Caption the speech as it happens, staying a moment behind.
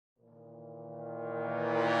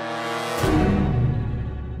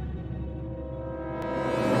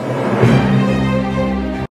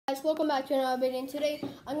welcome back to another video. And today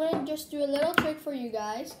I'm gonna just do a little trick for you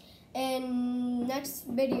guys. And next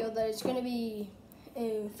video that is gonna be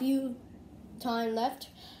a few time left,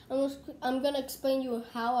 I'm gonna explain you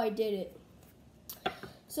how I did it.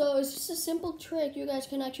 So it's just a simple trick. You guys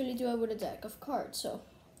can actually do it with a deck of cards. So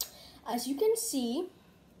as you can see,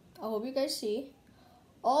 I hope you guys see,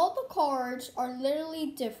 all the cards are literally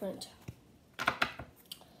different.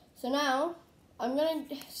 So now I'm gonna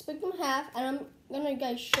split them in half, and I'm gonna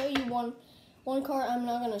guys show you one card I'm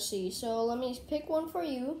not gonna see. So let me pick one for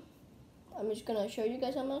you. I'm just gonna show you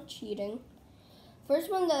guys I'm not cheating. First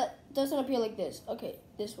one that doesn't appear like this. Okay,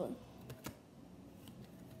 this one.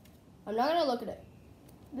 I'm not gonna look at it.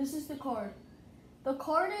 This is the card. The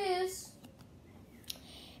card is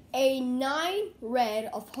a 9 red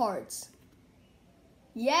of hearts.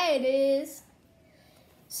 Yeah, it is.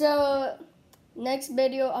 So next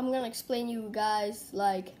video, I'm gonna explain you guys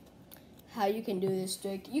like how you can do this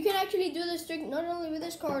trick. You can actually do this trick not only with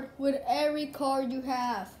this card, with every card you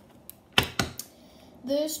have.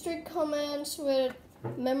 This trick commences with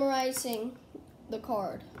memorizing the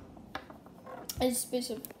card, a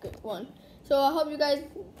specific one. So I hope you guys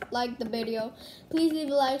liked the video. Please leave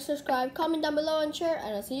a like, subscribe, comment down below, and share.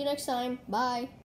 And I'll see you next time. Bye.